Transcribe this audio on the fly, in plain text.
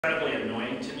Incredibly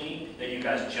annoying to me that you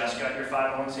guys just got your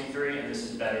 501c3 and this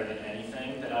is better than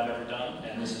anything that I've ever done,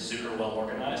 and this is super well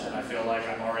organized, and I feel like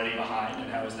I'm already behind,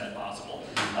 and how is that possible?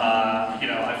 I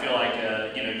feel like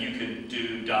you could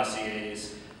do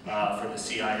dossiers for the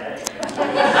CIA.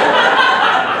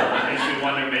 Makes me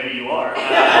wonder, maybe you are.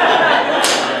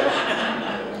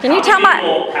 Can you tell me?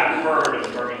 People have heard of the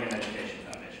Birmingham Education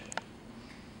Foundation.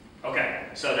 Okay,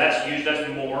 so that's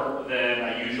more than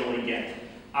I usually get.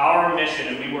 Our mission,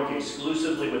 and we work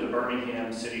exclusively with the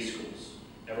Birmingham City Schools.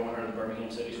 Everyone heard of the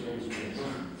Birmingham City Schools?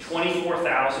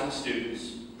 24,000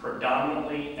 students,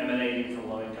 predominantly emanating from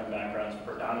low-income backgrounds,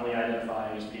 predominantly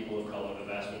identifying as people of color, the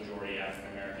vast majority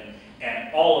African-American,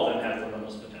 and all of them have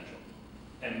limitless potential.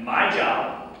 And my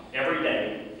job every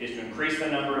day is to increase the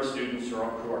number of students who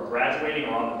are graduating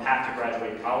or on the path to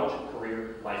graduate college,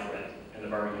 career, life ready in the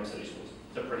Birmingham City Schools.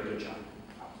 It's a pretty good job.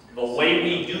 The way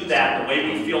we do that, the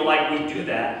way we feel like we do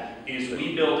that, is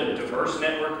we build a diverse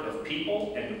network of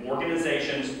people and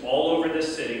organizations all over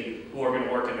this city who are going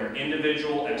to work in their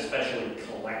individual and especially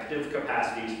collective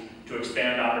capacities to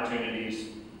expand opportunities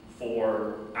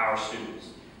for our students.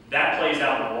 That plays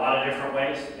out in a lot of different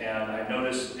ways, and I've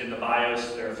noticed in the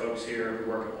bios there are folks here who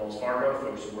work at Wells Fargo,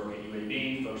 folks who work at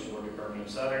UAB, folks who work at Birmingham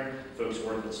Southern, folks who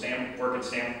work at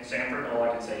Stanford. All I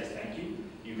can say is thank you.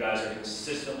 You guys are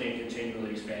consistently and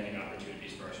continually expanding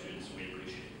opportunities for our students, and we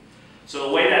appreciate it. So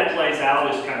the way that plays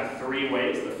out is kind of three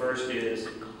ways. The first is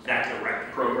that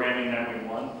direct programming that we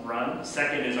run.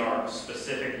 Second is our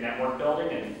specific network building.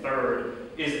 And third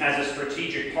is as a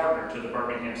strategic partner to the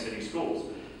Birmingham City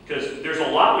Schools. Because there's a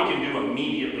lot we can do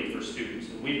immediately for students.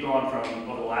 And we've gone from,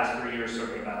 over the last 3 years,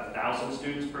 serving about 1,000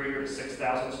 students per year to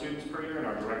 6,000 students per year in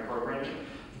our direct programming.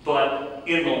 But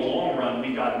in the long run,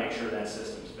 we've got to make sure that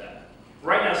system's better.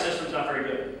 Right now, the system's not very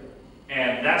good.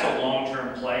 And that's a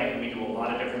long-term play, and we do a lot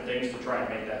of different things to try and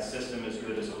make that system as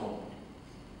good as a home.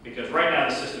 Because right now,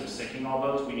 the system's sinking all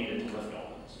boats. We need it to lift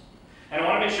all boats. And I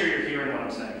want to make sure you're hearing what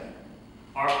I'm saying.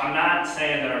 I'm not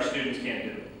saying that our students can't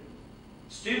do it.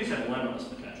 Students have limitless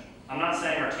potential. I'm not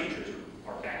saying our teachers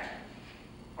are bad.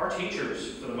 Our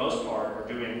teachers, for the most part, are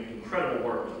doing incredible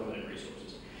work with limited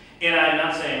resources. And I'm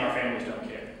not saying our families don't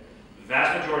care. The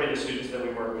vast majority of the students that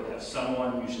we work with have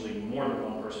someone, usually more than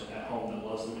one person at home, that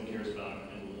loves them and cares about them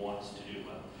and wants to do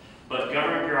well. But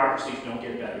government bureaucracies don't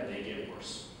get better, they get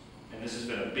worse. And this has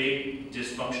been a big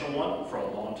dysfunctional one for a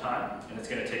long time, and it's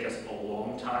going to take us a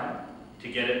long time to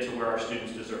get it to where our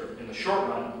students deserve. In the short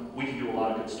run, we can do a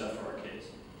lot of good stuff for our kids.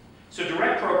 So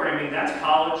direct programming, that's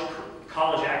college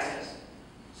access.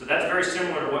 So that's very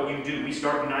similar to what you do. We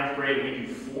start in 9th grade and we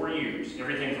do 4 years.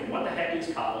 Everything from what the heck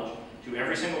is college to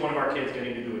every single one of our kids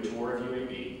getting to do a tour of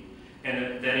UAB.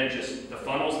 And then the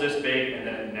funnel's this big, and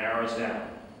then it narrows down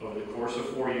over the course of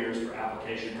 4 years for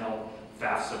application help,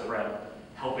 FAFSA prep,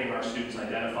 helping our students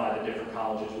identify the different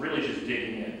colleges, really just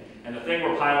digging in. And the thing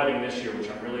we're piloting this year, which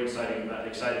I'm really excited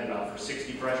about for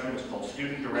 60 freshmen, is called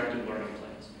Student-Directed Learning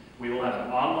Plans. We will have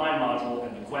an online module,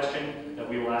 and the question that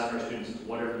we will ask our students is,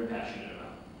 what are you passionate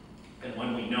about? And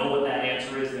when we know what that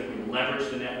answer is, then we leverage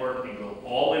the network and go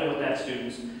all in with that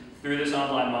students through this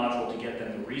online module to get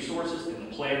them the resources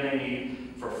and the plan they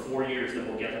need for 4 years that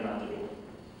will get them out the door.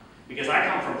 Because I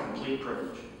come from complete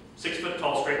privilege. 6 foot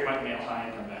tall, straight white male, high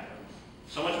income background.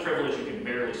 So much privilege you can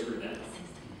barely screw that up.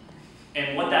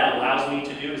 And what that allows me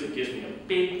to do is it gives me a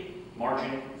big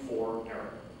margin for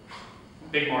error.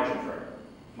 Big margin for error.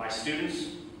 My students,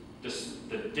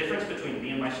 the difference between me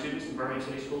and my students in Birmingham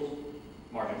City Schools,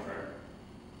 margin for error.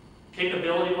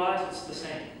 Capability-wise, it's the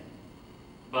same.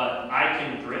 But I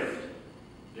can drift,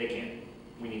 they can't.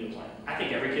 We need a plan. I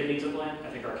think every kid needs a plan. I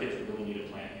think our kids really need a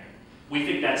plan here. We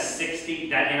think that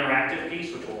that interactive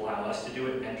piece, which will allow us to do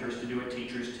it, mentors to do it,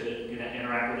 teachers to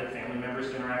interact with it, family members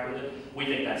to interact with it, we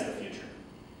think that's the future.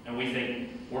 And we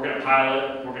think we're going to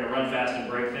pilot, we're going to run fast and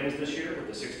break things this year with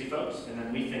the 60 folks, and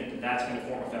then we think that that's going to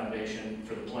form a foundation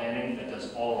for the planning that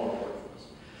does all of our work for us.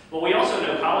 But we also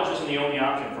know college isn't the only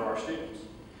option for our students.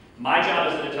 My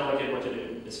job isn't to tell a kid what to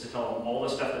do. It's to tell them all the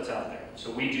stuff that's out there. So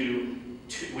we do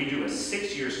a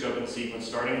 6-year scope and sequence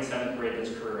starting in 7th grade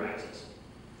that's career access.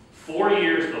 4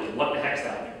 years of what the heck's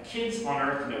out there. Kids on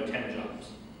earth know 10 jobs.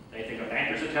 They think a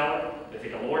banker's a teller, they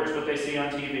think a lawyer's what they see on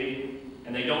TV,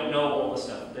 and they don't know all the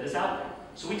stuff that is out there.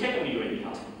 So we take them to UAB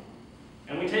Hospital,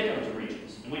 and we take them to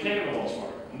Regents, and we take them to Wells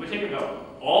Fargo, and we take them to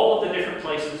all of the different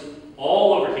places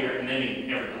all over here, and they meet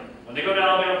everybody. When they go to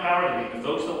Alabama Power, they meet the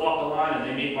folks that walk the line, and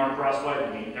they meet Mark Crosswhite,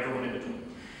 and they meet everyone in between.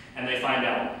 And they find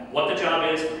out what the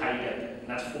job is and how you get there. And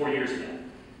that's 4 years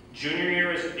again. Junior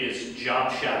year is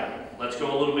job shadowing. Let's go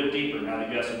a little bit deeper now that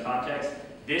you have some context.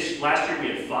 Last year we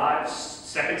had 5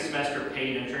 second semester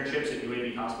paid internships at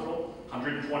UAB Hospital,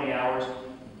 120 hours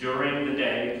during the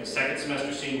day. The second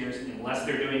semester seniors, unless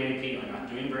they're doing AP, are not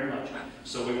doing very much.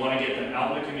 So we want to get them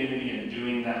out in the community and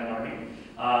doing that learning.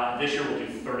 This year we'll do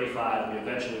 35. We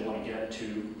eventually want to get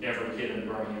to every kid in the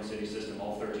Birmingham City system,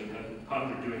 all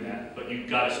 1,300 doing that. But you've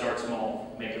got to start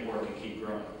small, make it work, and keep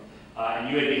growing.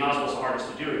 And UAB Hospital is the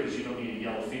hardest to do it because you don't need a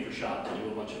yellow fever shot to do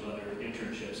a bunch of other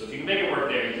internships. So if you can make it work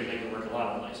there, you can make it work a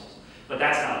lot of places. But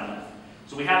that's not enough.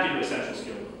 So we have to do essential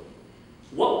skill building.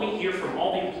 What we hear from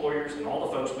all the employers and all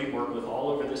the folks we work with all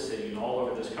over this city and all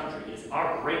over this country is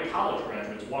our great college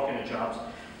graduates walk into jobs,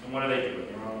 and what are they doing?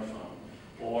 They're on their phone.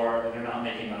 Or they're not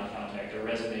making eye contact. Their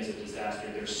resume is a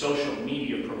disaster. Their social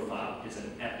media profile is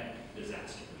an epic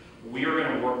disaster. We are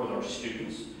going to work with our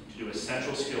students to do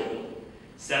essential skill building.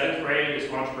 7th grade is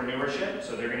entrepreneurship,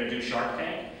 so they're going to do Shark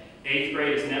Tank. 8th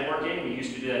grade is networking. We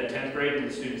used to do that in 10th grade, and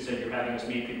the students said, you're having us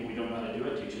meet people we don't know how to do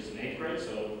it. Teach us in 8th grade,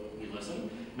 so we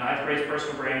listen. 9th grade is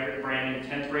personal branding.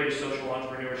 10th grade is social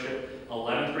entrepreneurship.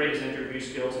 11th grade is interview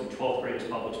skills, and 12th grade is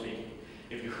public speaking.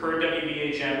 If you heard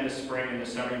WBHM this spring and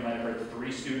this summer, you might have heard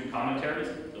 3 student commentaries.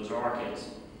 Those are our kids.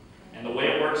 And the way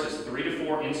it works is 3 to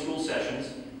 4 in-school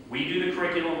sessions. We do the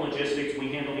curriculum logistics.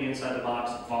 We handle the inside the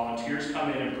box. Volunteers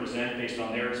come in and present based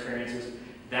on their experiences.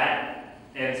 That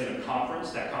ends in a conference.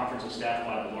 That conference is staffed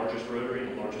by the largest Rotary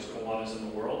and the largest Kiwanis in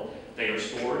the world. They are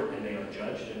scored and they are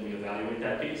judged, and we evaluate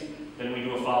that piece. Then we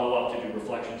do a follow-up to do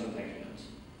reflections and thinking notes.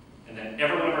 And then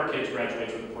every one of our kids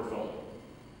graduates with a portfolio.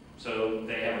 So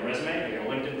they have a resume, they got a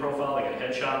LinkedIn profile, they got a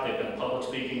headshot, they've done public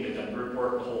speaking, they've done group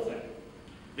work, the whole thing.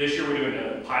 This year we're doing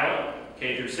a pilot,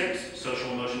 K through 6,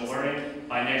 social emotional learning.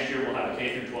 By next year we'll have a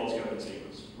K through 12 scope and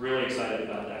sequence. Really excited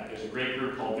about that. There's a great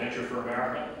group called Venture for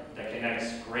America that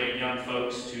connects great young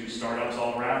folks to startups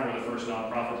all around. We're the first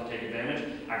nonprofit to take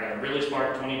advantage. I got a really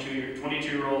smart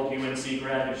 22-year-old UNC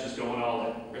grad who's just going all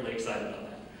in. Really excited about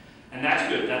that. And that's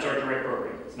good. That's our direct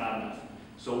program. It's not enough.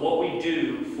 So what we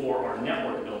do for our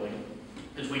network building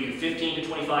is we do 15 to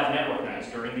 25 network nights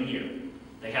during the year.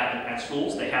 They happen at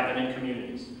schools, they happen in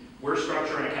communities. We're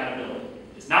structure and accountability.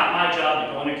 It's not my job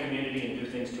to go in a community and do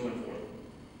things to and for them.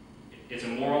 It's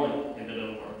immoral and it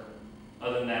doesn't work.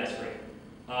 Other than that, it's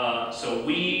great. So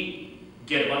we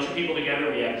get a bunch of people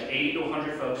together. We average 80 to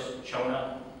 100 folks showing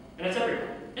up. And it's everybody.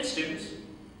 It's students.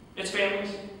 It's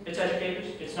families. It's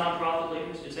educators. It's nonprofit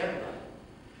leaders. It's everybody.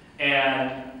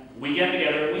 And we get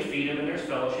together and we feed them, and there's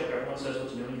fellowship. Everyone says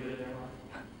what's new and good in their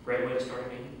life. Great way to start a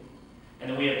meeting. And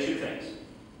then we have 2 things.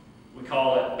 We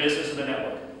call it business of the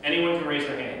network. Anyone can raise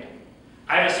their hand.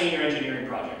 I have a senior engineering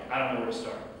project. I don't know where to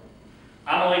start.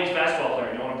 I'm a ladies basketball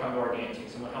player. No one will come to our games. Can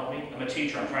someone help me? I'm a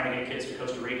teacher. I'm trying to get kids to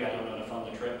Costa Rica. I don't know how to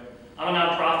fund the trip. I'm a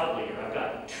nonprofit leader. I've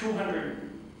got 200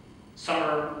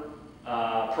 summer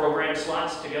program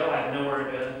slots to go. I have nowhere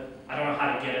to go. I don't know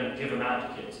how to give them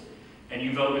out to kids. And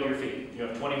you vote with your feet. You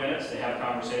have 20 minutes. They have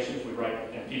conversations. We write,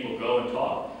 and people go and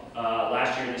talk.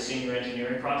 Last year, the senior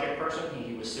engineering project person,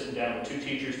 he was sitting down with 2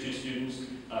 teachers, 2 students,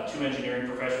 2 engineering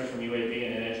professors from UAB,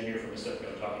 and an engineer from Pacifico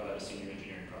talking about a senior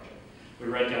engineering project. We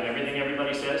write down everything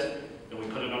everybody says, then we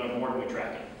put it on a board and we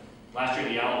track it. Last year,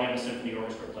 the Alabama Symphony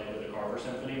Orchestra played with the Carver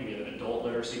Symphony. We have an adult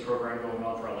literacy program going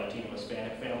on for our Latino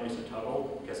Hispanic families in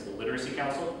Tuggle because of the Literacy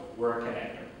Council. We're a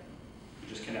connector. We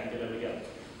just connected them together.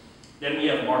 Then we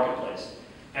have Marketplace.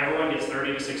 Everyone gets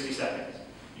 30 to 60 seconds.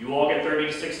 You all get 30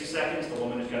 to 60 seconds. The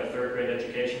woman who's got a 3rd grade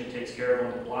education and takes care of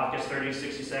them on the block gets 30 to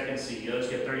 60 seconds. CEOs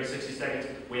get 30 to 60 seconds.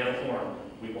 We have a horn.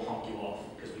 We will honk you off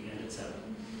because we end at 7.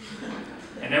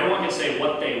 And everyone can say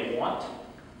what they want,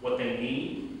 what they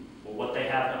need, or what they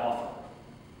have to offer.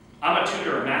 I'm a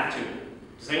tutor, a math tutor.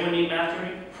 Does anyone need math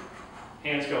tutoring?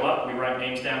 Hands go up. We write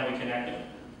names down. We connect them.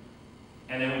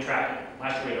 And then we track it.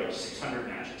 Last year we had over 600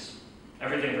 matches.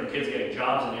 Everything from kids getting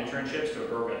jobs and internships to a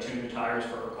girl got 2 new tires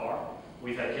for her car.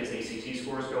 We've had kids' ACT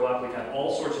scores go up. We've had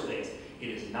all sorts of things. It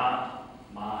is not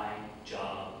my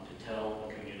job to tell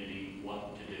the community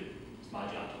what to do. It's my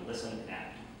job to listen and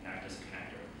act as a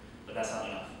connector. But that's not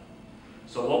enough.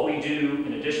 So what we do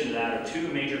in addition to that are 2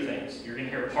 major things. You're going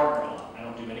to hear partner a lot. I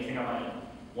don't do anything on my own.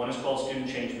 One is called Student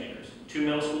Change Makers. 2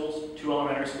 middle schools, 2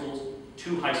 elementary schools,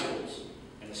 2 high schools.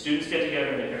 And the students get together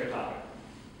and they pick a topic.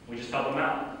 We just help them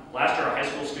out. Last year, our high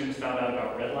school students found out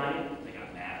about redlining. They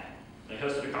got mad. They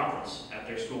hosted a conference at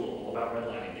their school all about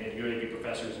redlining. They had UAB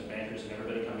professors and bankers and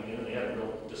everybody coming in, and they had a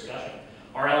real discussion.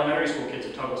 Our elementary school kids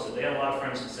at Tuggle said they had a lot of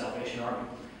friends in the Salvation Army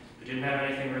who didn't have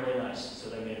anything really nice, so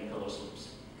they made them pillow slips.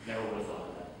 Never would have thought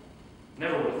of that.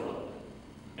 Never would have thought of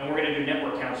that. And we're going to do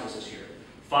network councils this year.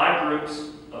 5 groups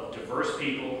of diverse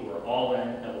people who are all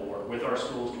in that will work with our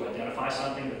schools to identify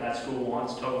something that school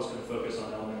wants. Tuggle's going to focus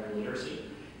on elementary literacy.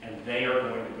 they are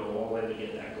going to go all the way to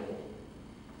get that goal.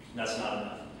 That's not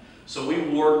enough. So we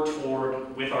work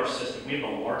toward, with our system, we have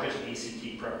the largest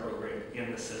ACT prep program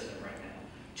in the system right now.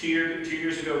 2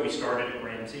 years ago, we started at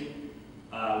Ramsey.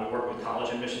 We work with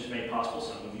college admissions made possible.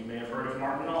 Some of you may have heard of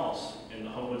Martin Knowles in the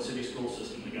Homewood City School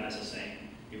system. The guy's a saint.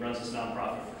 He runs this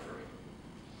nonprofit for free.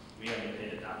 We haven't even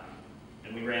paid a dime.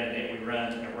 And we ran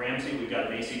at Ramsey. We've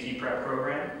got an ACT prep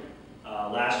program.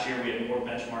 Last year, we had more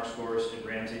benchmark scores at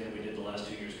Ramsey than we did the last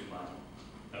 2 years combined.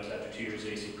 That was after 2 years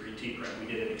of ACT prep. We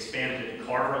did it, expanded it to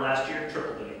Carver last year,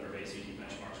 tripled the number of ACT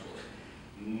benchmark scores.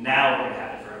 Now we're going to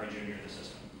have it for every junior in the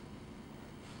system.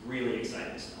 Really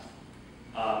exciting stuff.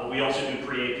 But we also do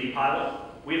pre-AP pilot.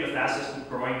 We have the fastest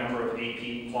growing number of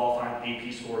AP, qualifying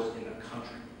AP scores in the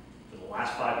country for the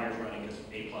last 5 years running as an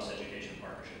A+ education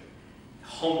partnership.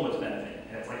 Homewood's benefiting,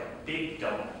 and it's like a big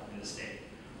donut in the state.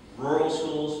 Rural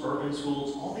schools, urban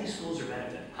schools, all these schools are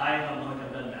benefiting. High income, low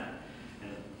income, doesn't matter.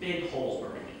 And the big holes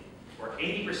Birmingham, where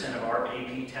 80% of our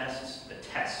AP tests, the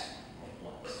tests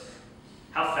are once.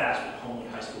 How fast would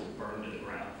Homewood High School burn to the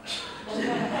ground?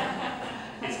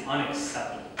 It's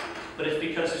unacceptable. But it's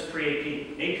because it's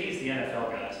pre-AP. AP is the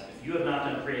NFL, guys. If you have not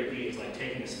done pre-AP, it's like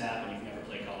taking a snap when you've never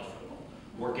played college football.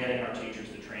 We're getting our teachers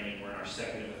the training. We're in our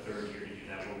second and third year to do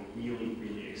that. We're really,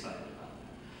 really excited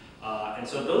about that. And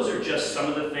so those are just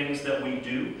some of the things that we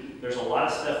do. There's a lot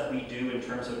of stuff we do in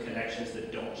terms of connections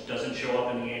that doesn't show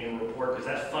up in the annual report, because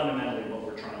that's fundamentally what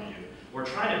we're trying to do. We're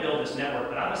trying to build this network,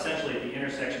 but I'm essentially at the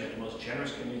intersection of the most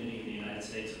generous community in the United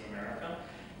States of America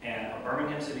and our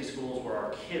Birmingham City Schools, where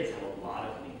our kids have a lot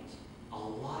of needs. A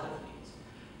lot of needs,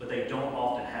 but they don't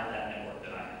often have that network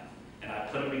that I have. And I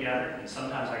put them together, and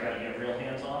sometimes I got to get real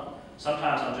hands-on.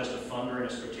 Sometimes I'm just a funder and a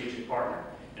strategic partner,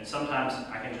 and sometimes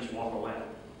I can just walk away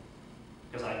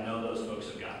because I know those folks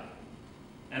have got it.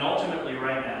 And ultimately,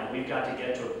 right now, we've got to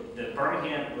get to the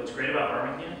Birmingham. What's great about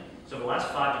Birmingham? So the last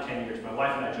 5 to 10 years, my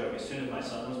wife and I joke, as soon as my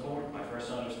son was born, my first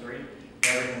son was 3,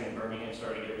 everything in Birmingham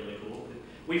started to get really cool.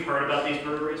 We've heard about these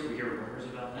breweries. We hear rumors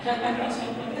about them.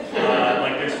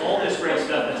 Like there's all this great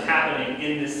stuff that's happening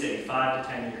in this city, 5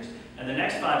 to 10 years. And the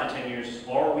next 5 to 10 years is,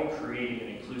 are we creating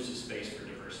an inclusive space for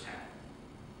diverse talent?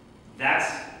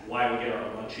 That's why we get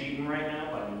our lunch eaten right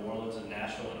now by New Orleans and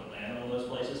Nashville and Atlanta and all those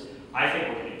places. I think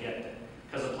we're going to get there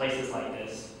because of places like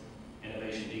this,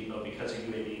 Innovation Depot, because of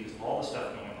UAB, because of all the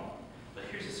stuff going on. But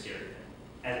here's the scary thing.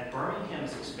 As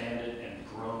Birmingham's expanded and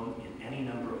grown in any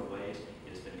number of ways, it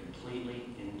has been completely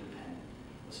independent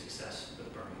of success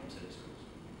of Birmingham City Schools.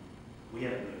 We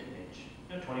haven't moved an inch.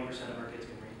 You know, 20% of our kids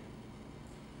can read.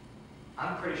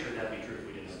 I'm pretty sure that'd be true if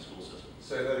we didn't have a school system.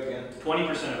 Say that again. 20%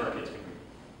 of our kids can read.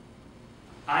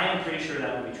 I am pretty sure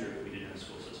that would be true if we didn't have a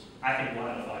school system. I think 1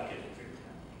 out of 5 kids would figure it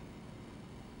out.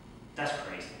 That's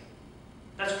crazy.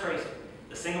 That's crazy.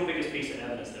 The single biggest piece of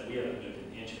evidence that we haven't moved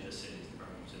an inch in this city is the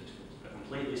Birmingham City Schools. A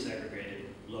completely segregated,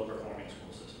 low-performing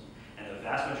school system. And the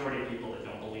vast majority of people that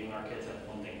don't believe in our kids have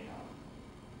one thing in common.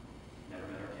 Never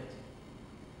met our kids.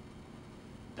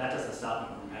 That doesn't stop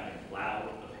them from having loud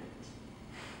opinions.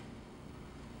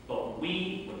 But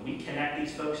when we connect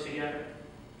these folks together,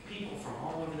 people from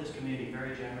all over this community,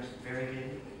 very generous, very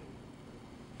giving,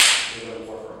 they go to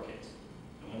war for our kids.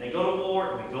 And when they go to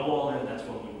war and we go all in, that's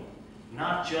when we win.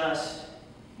 Not just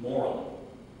morally.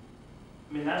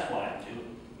 I mean, that's why I do it.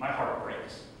 My heart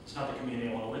breaks. It's not the community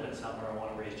I want to live in. It's not where I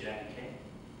want to raise Jack and Kate.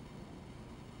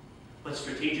 But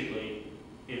strategically,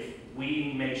 if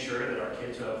we make sure that our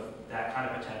kids who have that kind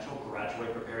of potential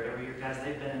graduate prepared every year, guys,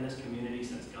 they've been in this community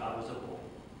since God was a boy.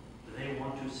 They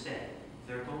want to stay.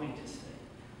 They're going to stay.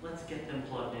 Let's get them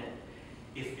plugged in.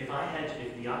 If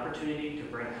the opportunity to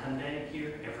bring Hyundai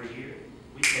here every year,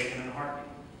 we'd take it in a heartbeat.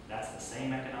 That's the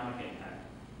same economic impact.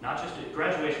 Not just a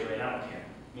graduation rate, I don't care.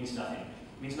 It means nothing.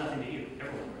 It means nothing to you.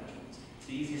 Everyone graduates. It's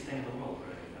the easiest thing in the world,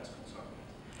 right?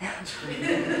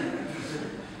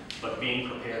 But being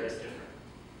prepared is different.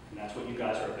 And that's what you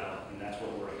guys are about, and that's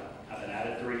what we're about. I've been at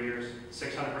it 3 years,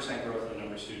 600% growth in the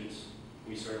number of students.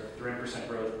 We serve 300%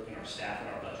 growth in our staff and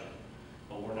our budget.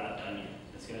 But we're not done yet.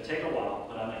 It's going to take a while,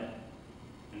 but I'm in.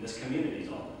 And this community's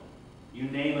all in. You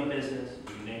name a business,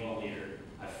 you name a leader,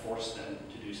 I've forced them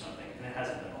to do something, and it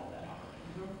hasn't been all that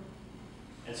hard.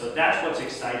 And so that's what's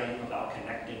exciting about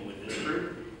connecting with this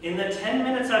group. In the 10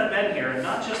 minutes I've been here, and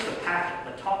not just the packet,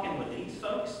 but talking with these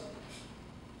folks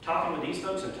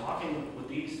and talking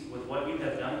with what you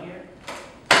have done here,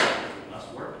 we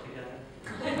must work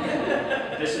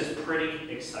together. This is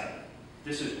pretty exciting.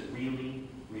 This is really,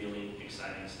 really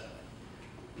exciting stuff.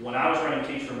 When I was running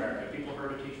Teach for America, people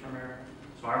heard of Teach for America?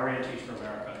 So I ran Teach for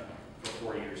America for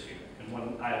 4 years here. And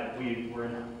when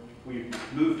we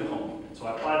moved to home, so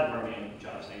I applied to Birmingham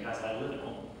job saying, guys, I live at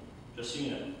home. Just so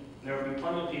you know, And there will be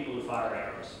plenty of people who fire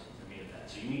arrows at me at that.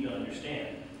 So you need to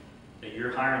understand that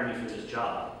you're hiring me for this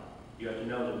job. You have to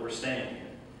know that we're staying here.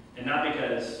 And not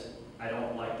because I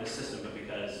don't like this system, but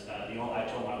because I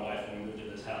told my wife when we moved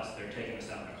into this house, they're taking us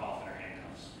out in a coffin or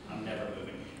handcuffs. I'm never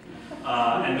moving.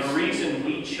 And the reason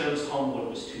we chose Homewood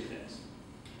was two things.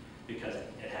 Because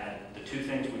it had the two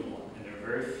things we want. And there are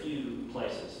very few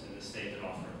places in the state that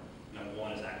offer it. Number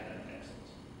one is academic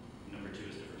excellence. Number two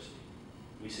is diversity.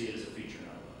 We see it as a feature,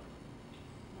 not a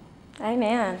bug.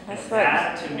 Amen. That's and what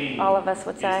that, to me, all of us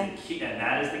would say. Key, and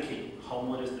that is the key.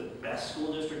 Homewood is the best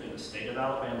school district in the state of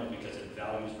Alabama because it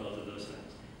values both of those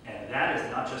things. And that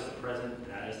is not just the present,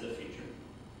 that is the future.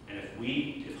 And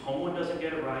if Homewood doesn't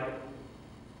get it right,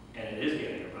 and it is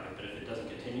getting it right, but if it doesn't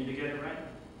continue to get it right,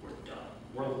 we're done.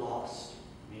 We're lost.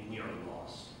 I mean, we are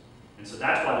lost. And so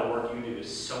that's why the work you do is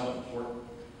so important,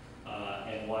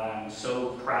 and why I'm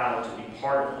so proud to be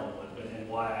part of Homewood, and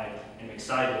why I am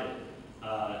excited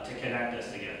to connect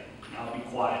us together. And I'll be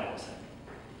quiet in a second.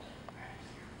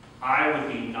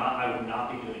 I would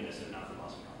not be doing this if not for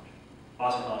Boston College.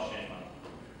 Boston College changed my life.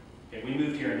 Okay, we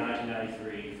moved here in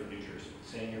 1993 from New Jersey.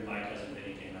 Same year my cousin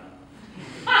Vinny came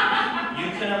out. You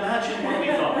can imagine what we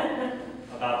thought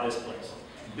about this place.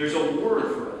 There's a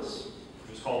word for us.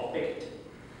 It was called bigot.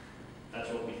 That's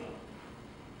what we thought.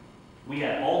 We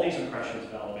had all these impressions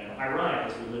of Alabama. Ironic,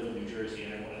 because we live in New Jersey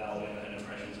and everyone in Alabama had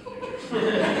impressions of New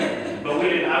Jersey. But we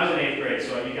didn't. I was in 8th grade,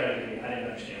 so you gotta give me. I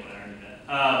didn't understand what I learned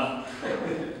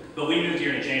that. But we moved here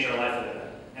and it changed our life for the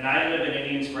better. And I ended up in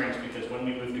Indian Springs because when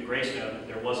we moved to Greystone,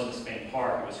 there wasn't a Spain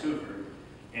Park, it was Hoover,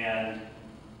 and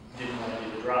didn't want to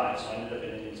do the drive, so I ended up in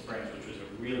Indian Springs, which was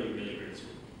a really, really great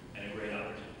school and a great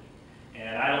opportunity.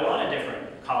 And I had a lot of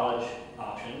different college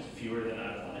options, fewer than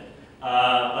I wanted,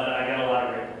 but I got a lot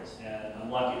of great ones, and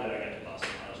I'm lucky that I got to Boston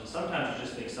College. And sometimes you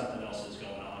just think something else is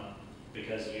going on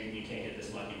because you can't get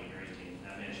this lucky when you're 18, and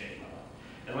that man changed my life.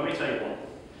 And let me tell you what,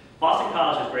 Boston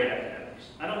College has great academics.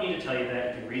 I don't need to tell you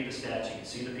that. You can read the stats, you can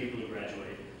see the people who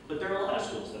graduate, but there are a lot of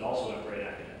schools that also have great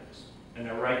academics. And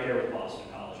they're right there with Boston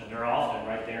College, and they're often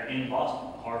right there in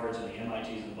Boston. The Harvards and the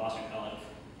MITs and the Boston College,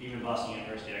 even Boston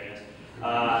University, I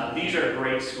guess. These are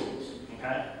great schools,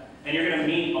 okay? And you're going to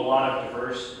meet a lot of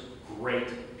diverse, great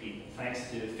people.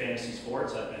 Thanks to fantasy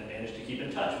sports, I've managed to keep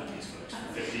in touch with these folks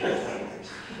for 15 or 20 years.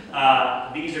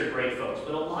 These are great folks,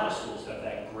 but a lot of schools have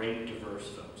that great, diverse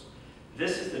folks.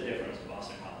 This is the difference in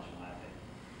Boston College, in my opinion.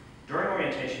 During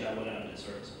orientation, I went out into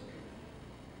service.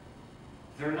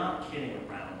 They're not kidding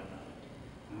around about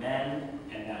it. Men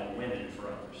and now women for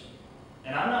others.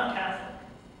 And I'm not Catholic.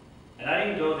 And I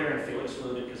didn't go there and feel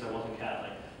excluded because I wasn't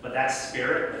Catholic. But that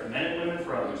spirit of men and women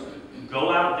for others,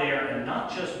 go out there and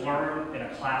not just learn in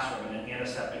a classroom in an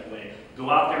antiseptic way. Go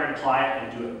out there and apply it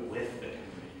and do it with the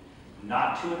community.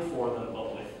 Not to and for them,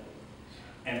 but with them.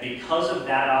 And because of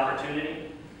that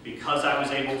opportunity, because I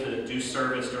was able to do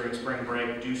service during spring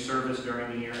break, do service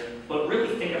during the year, but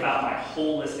really think about my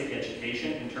holistic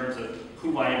education in terms of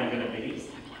who I am going to be.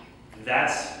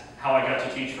 That's how I got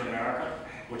to Teach for America,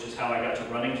 which is how I got to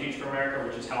running Teach for America,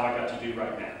 which is how I got to do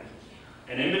right now.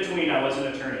 And in between, I was an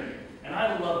attorney here. And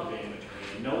I loved being an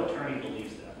attorney, and no attorney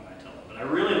believes that when I tell them, but I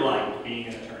really liked being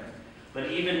an attorney. But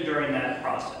even during that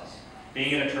process,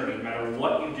 being an attorney, no matter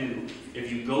what you do,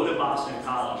 if you go to Boston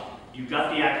College, you've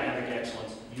got the academic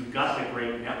excellence, you've got the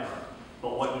great network,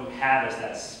 but what you have is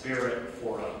that spirit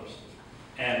for others.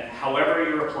 And however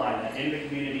you're applying that in the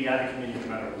community, out of the community,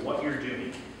 no matter what you're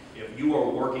doing, if you are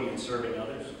working and serving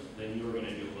others, then you are going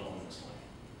to do well in this life.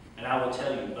 And I will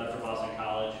tell you, but for Boston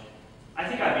College, I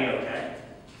think I'd be okay.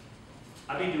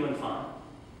 I'd be doing fine,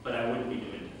 but I wouldn't be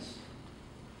doing this.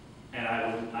 And I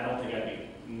don't think I'd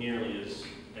be nearly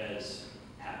as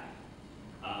happy.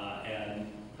 And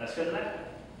that's because of that.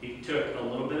 He took a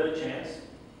little bit of a chance,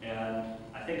 and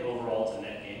I think overall it's a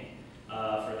net gain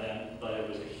for them, but it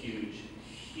was a huge,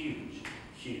 huge,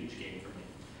 huge gain for me.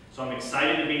 So I'm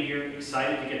excited to be here,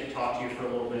 excited to get to talk to you for a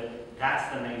little bit.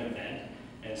 That's the main event.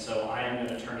 And so I am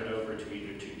going to turn it over to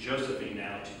either to Josephine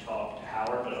now to talk to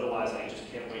Howard, but otherwise I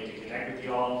just can't wait to connect with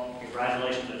you all.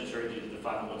 Congratulations, I just heard you did the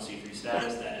 501c3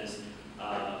 status. That is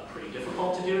pretty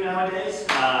difficult to do nowadays.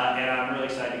 And I'm really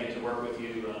excited to get to work with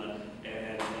you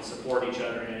and support each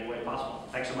other in any way possible.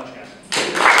 Thanks so much, guys.